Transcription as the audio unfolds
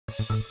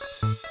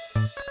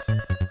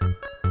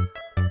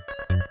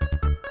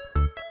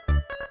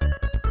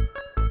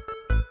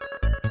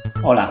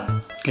Hola,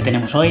 ¿qué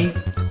tenemos hoy?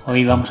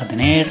 Hoy vamos a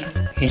tener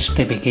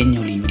este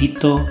pequeño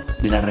librito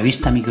de la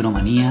revista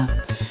Micromanía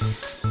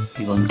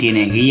que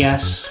contiene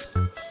guías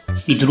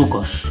y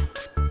trucos.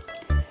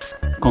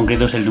 En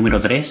concreto es el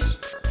número 3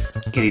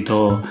 que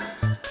editó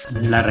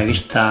la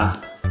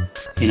revista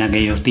en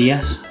aquellos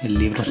días. El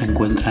libro se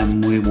encuentra en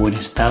muy buen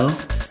estado,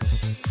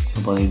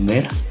 lo podéis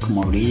ver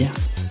cómo brilla,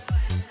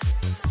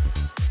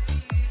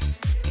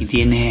 y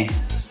tiene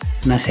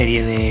una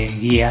serie de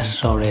guías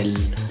sobre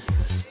el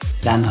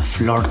Land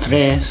Floor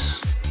 3,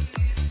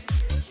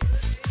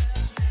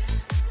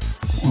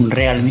 un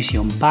Real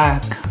Mission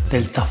Pack,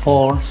 Delta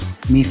Force,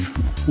 Myth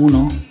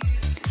 1,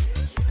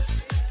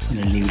 con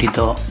el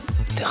librito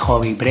de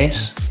Hobby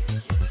Press.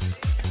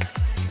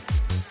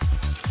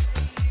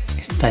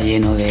 Está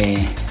lleno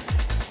de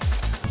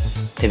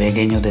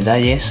pequeños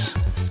detalles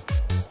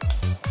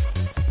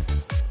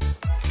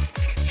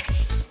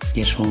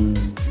y es un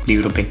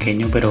libro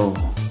pequeño pero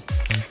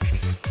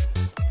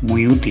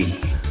muy útil.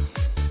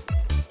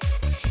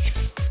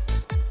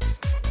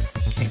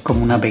 Es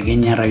como una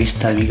pequeña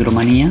revista de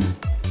Micromanía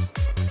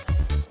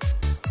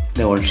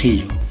de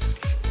bolsillo.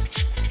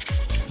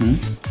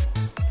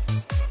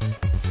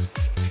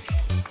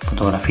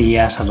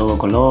 Fotografías a todo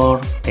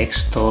color,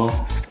 texto,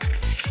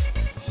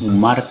 un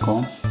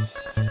marco.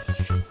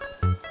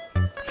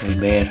 Podéis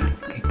ver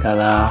que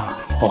cada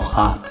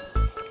hoja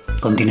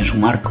contiene su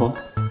marco.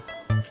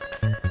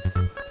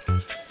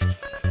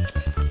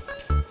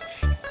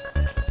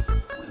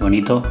 Muy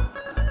bonito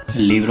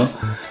el libro.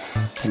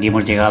 Aquí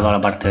hemos llegado a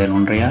la parte del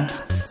Unreal.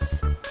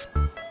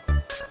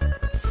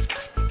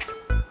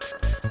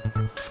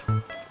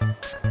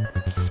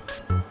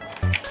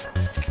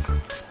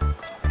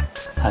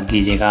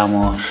 Aquí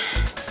llegamos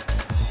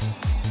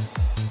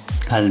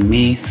al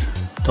Myth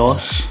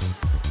 2,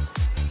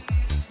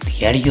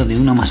 Diario de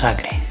una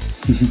masacre.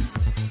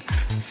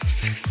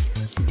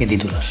 ¿Qué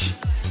títulos?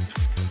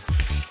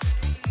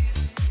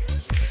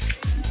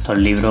 Estos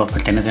libros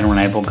pertenecen a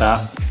una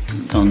época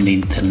donde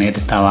Internet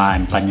estaba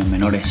en paños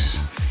menores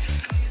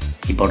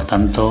y por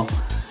tanto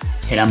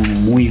eran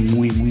muy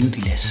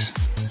útiles,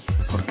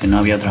 porque no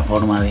había otra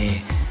forma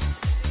de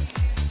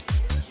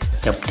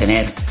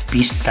obtener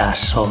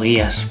pistas o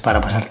guías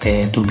para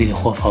pasarte tus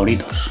videojuegos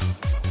favoritos.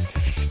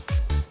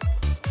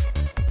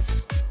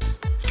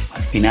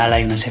 Al final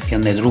hay una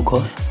sección de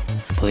trucos,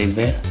 podéis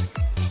ver.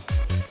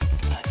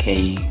 Aquí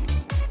hay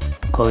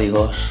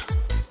códigos.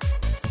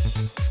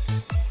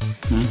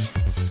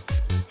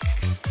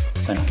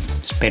 Bueno,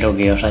 espero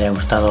que os haya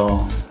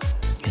gustado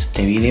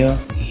este vídeo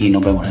y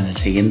nos vemos en el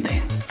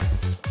siguiente.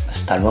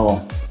 Hasta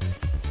luego.